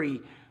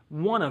 Every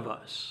one of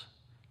us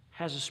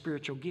has a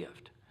spiritual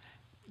gift.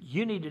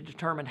 You need to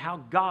determine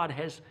how God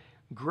has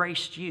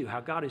graced you,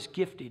 how God has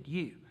gifted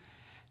you.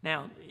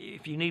 Now,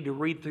 if you need to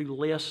read through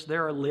lists,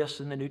 there are lists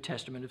in the New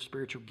Testament of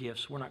spiritual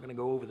gifts. We're not going to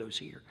go over those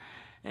here.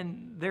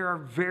 And there are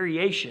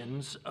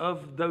variations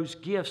of those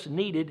gifts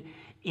needed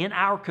in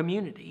our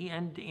community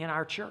and in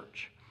our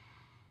church.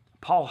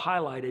 Paul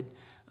highlighted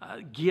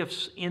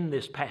gifts in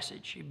this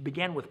passage. It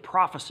began with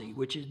prophecy,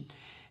 which is,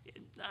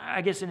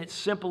 I guess in its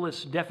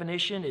simplest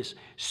definition, is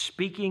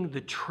speaking the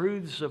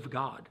truths of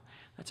God.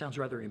 That sounds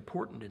rather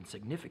important and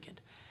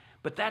significant.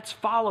 But that's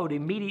followed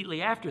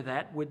immediately after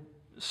that with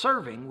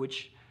serving,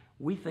 which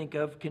we think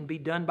of can be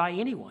done by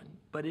anyone.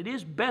 But it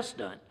is best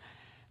done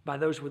by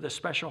those with a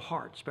special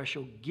heart,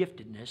 special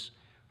giftedness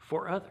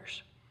for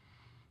others.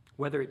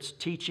 Whether it's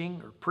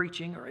teaching or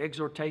preaching or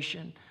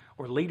exhortation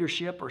or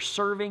leadership or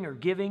serving or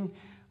giving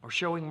or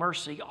showing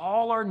mercy,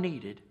 all are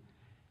needed,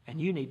 and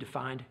you need to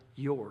find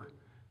your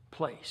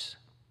place.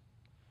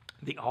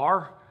 The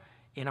R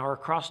in our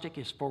acrostic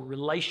is for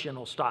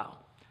relational style.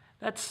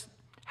 That's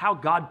how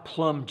God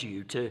plumbed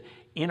you to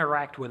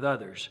interact with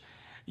others.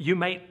 You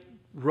may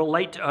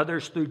relate to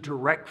others through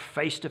direct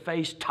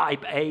face-to-face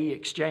type A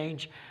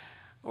exchange,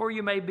 or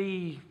you may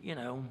be,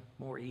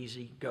 more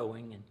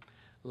easygoing and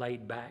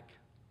laid back.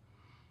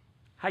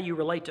 How you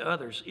relate to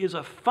others is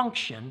a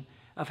function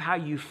of how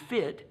you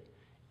fit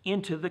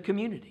into the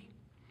community.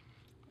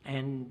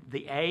 And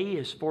the A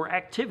is for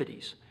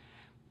activities,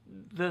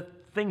 the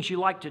things you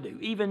like to do,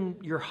 even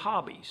your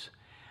hobbies.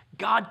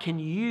 God can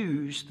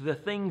use the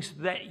things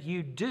that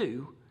you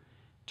do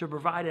to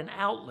provide an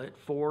outlet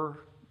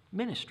for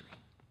ministry.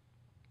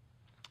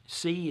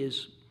 C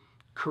is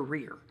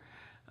career.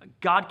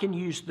 God can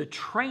use the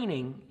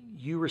training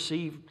you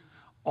receive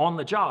on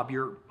the job,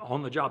 your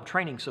on-the-job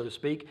training, so to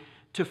speak,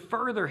 to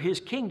further His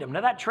kingdom.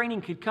 Now, that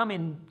training could come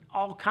in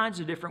all kinds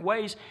of different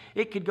ways.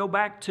 It could go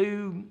back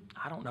to,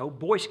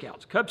 Boy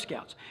Scouts, Cub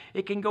Scouts.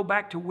 It can go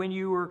back to when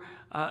you were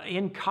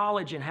in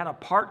college and had a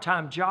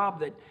part-time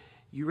job that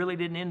you really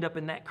didn't end up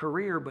in that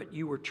career, but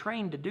you were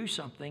trained to do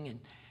something, and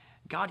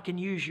God can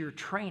use your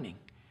training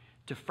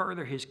to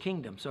further His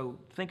kingdom. So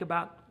think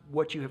about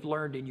what you have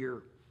learned in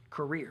your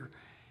career.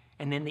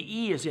 And then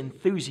the E is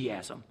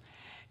enthusiasm.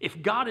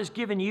 If God has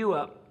given you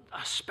a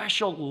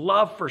special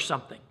love for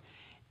something,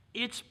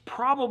 it's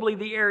probably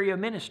the area of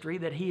ministry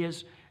that He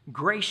has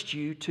graced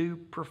you to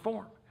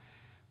perform.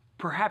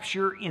 Perhaps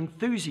your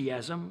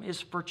enthusiasm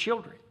is for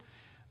children,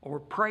 or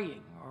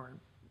praying, or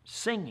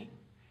singing,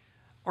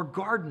 or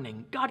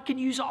gardening. God can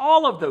use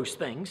all of those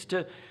things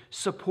to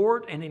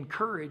support and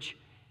encourage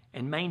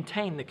and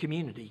maintain the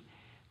community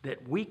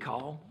that we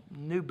call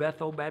New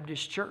Bethel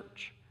Baptist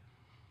Church.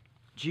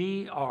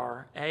 Grace,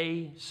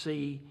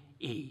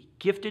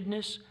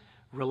 giftedness,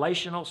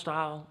 relational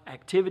style,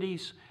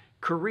 activities,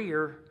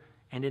 career,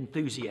 and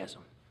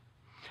enthusiasm.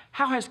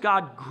 How has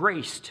God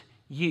graced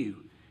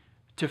you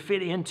to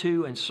fit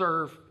into and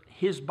serve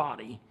His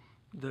body,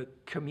 the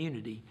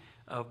community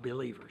of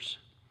believers?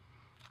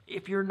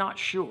 If you're not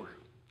sure,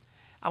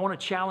 I want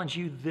to challenge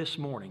you this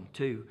morning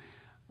to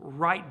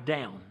write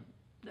down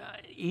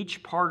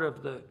each part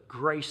of the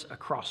grace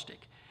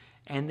acrostic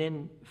and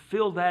then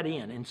fill that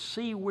in and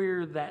see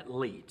where that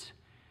leads.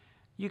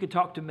 You can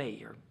talk to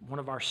me or one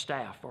of our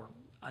staff or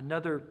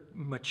another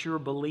mature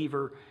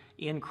believer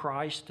in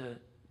Christ to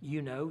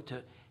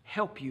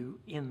help you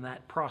in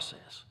that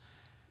process.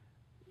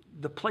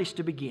 The place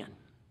to begin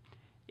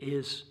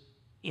is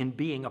in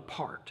being a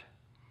part.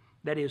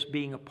 That is,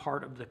 being a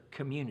part of the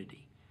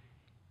community.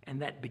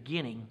 And that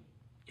beginning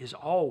is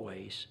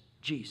always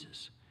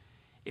Jesus.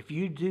 If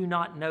you do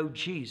not know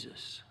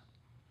Jesus,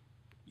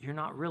 you're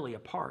not really a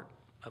part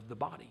of the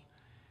body.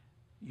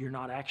 You're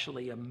not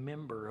actually a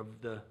member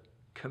of the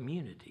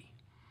community.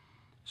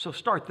 So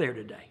start there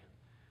today.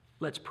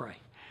 Let's pray.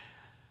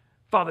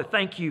 Father,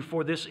 thank you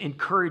for this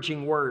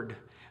encouraging word.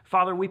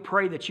 Father, we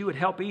pray that you would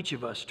help each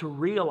of us to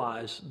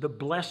realize the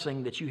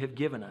blessing that you have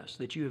given us,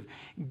 that you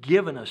have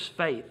given us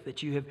faith,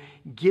 that you have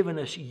given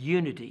us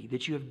unity,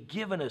 that you have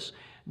given us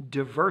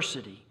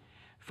diversity.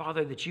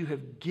 Father, that you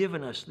have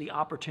given us the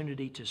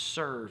opportunity to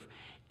serve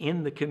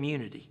in the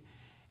community.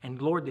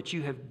 And Lord, that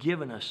you have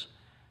given us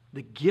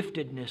the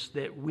giftedness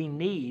that we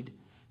need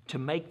to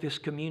make this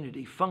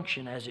community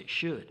function as it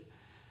should.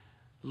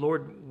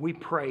 Lord, we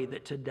pray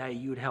that today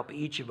you would help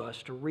each of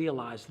us to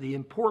realize the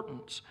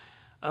importance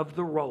of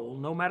the role,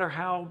 no matter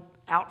how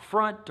out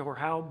front or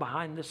how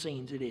behind the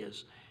scenes it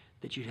is,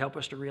 that you'd help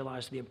us to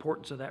realize the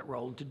importance of that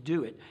role and to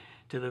do it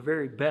to the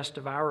very best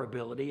of our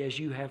ability as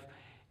you have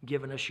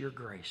given us your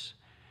grace.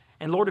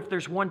 And Lord, if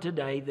there's one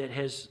today that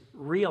has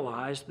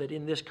realized that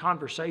in this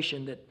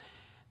conversation that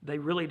they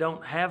really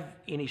don't have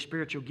any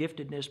spiritual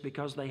giftedness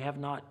because they have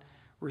not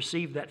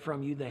received that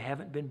from you, they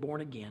haven't been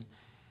born again,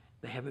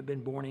 they haven't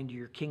been born into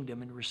your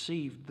kingdom and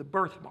received the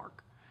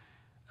birthmark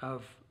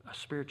of a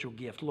spiritual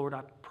gift. Lord,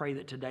 I pray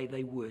that today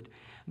they would.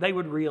 They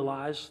would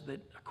realize that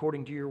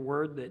according to your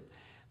word that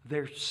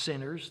they're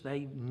sinners.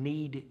 They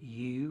need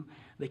you.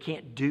 They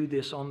can't do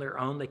this on their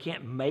own. They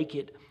can't make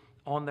it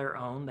on their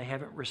own. They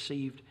haven't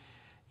received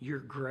your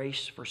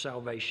grace for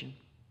salvation.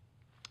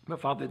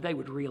 But Father, they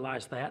would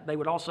realize that. They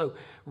would also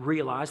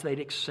realize they'd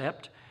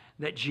accept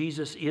that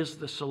Jesus is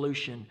the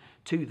solution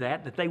to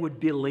that they would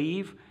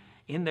believe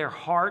in their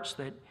hearts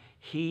that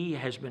he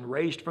has been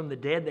raised from the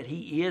dead, that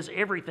he is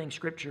everything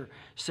Scripture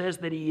says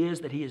that he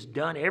is, that he has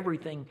done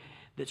everything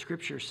that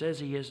Scripture says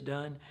he has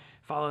done.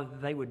 Father,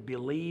 that they would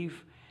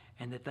believe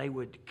and that they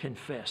would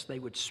confess. They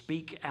would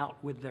speak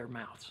out with their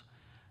mouths.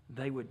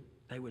 They would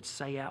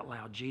say out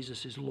loud,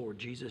 Jesus is Lord.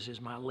 Jesus is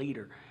my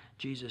leader.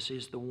 Jesus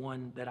is the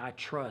one that I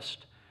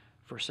trust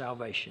for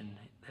salvation,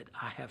 that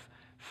I have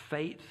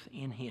faith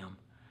in him.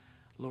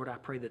 Lord, I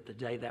pray that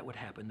today that would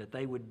happen, that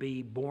they would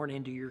be born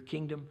into your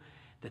kingdom,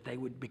 that they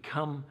would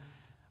become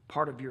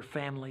part of your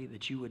family,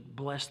 that you would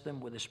bless them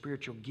with a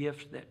spiritual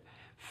gift that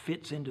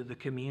fits into the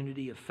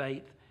community of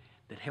faith,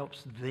 that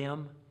helps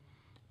them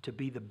to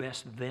be the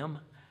best them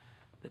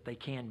that they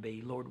can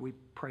be. Lord, we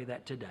pray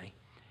that today.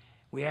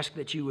 We ask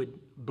that you would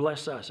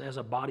bless us as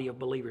a body of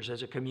believers,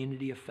 as a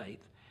community of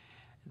faith,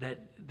 that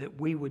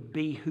we would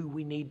be who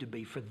we need to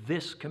be for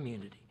this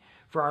community,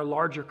 for our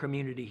larger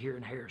community here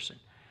in Harrison.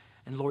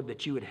 And Lord,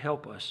 that you would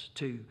help us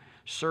to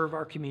serve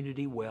our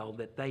community well,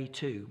 that they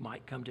too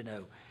might come to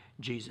know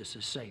Jesus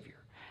as Savior.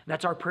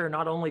 That's our prayer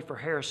not only for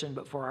Harrison,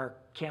 but for our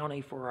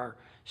county, for our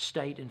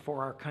state, and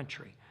for our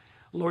country.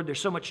 Lord, there's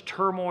so much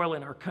turmoil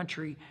in our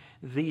country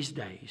these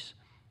days,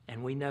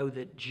 and we know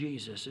that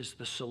Jesus is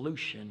the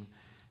solution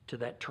to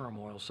that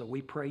turmoil. So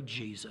we pray,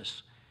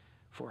 Jesus,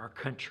 for our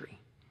country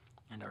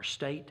and our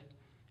state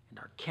and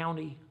our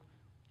county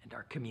and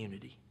our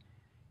community.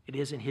 It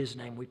is in his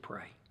name we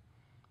pray,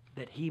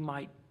 that he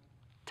might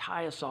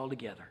tie us all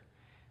together,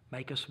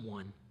 make us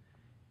one,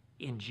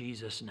 in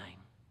Jesus' name.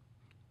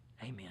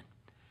 Amen.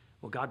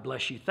 Well, God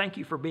bless you. Thank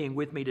you for being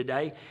with me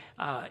today.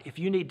 If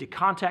you need to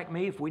contact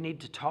me, if we need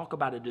to talk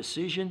about a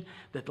decision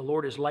that the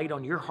Lord has laid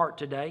on your heart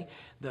today,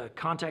 the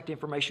contact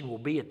information will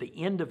be at the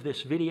end of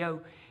this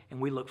video, and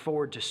we look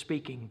forward to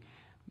speaking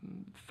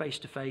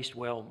face-to-face,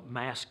 well,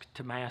 mask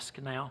to mask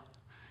now.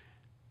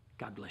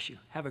 God bless you.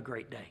 Have a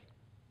great day.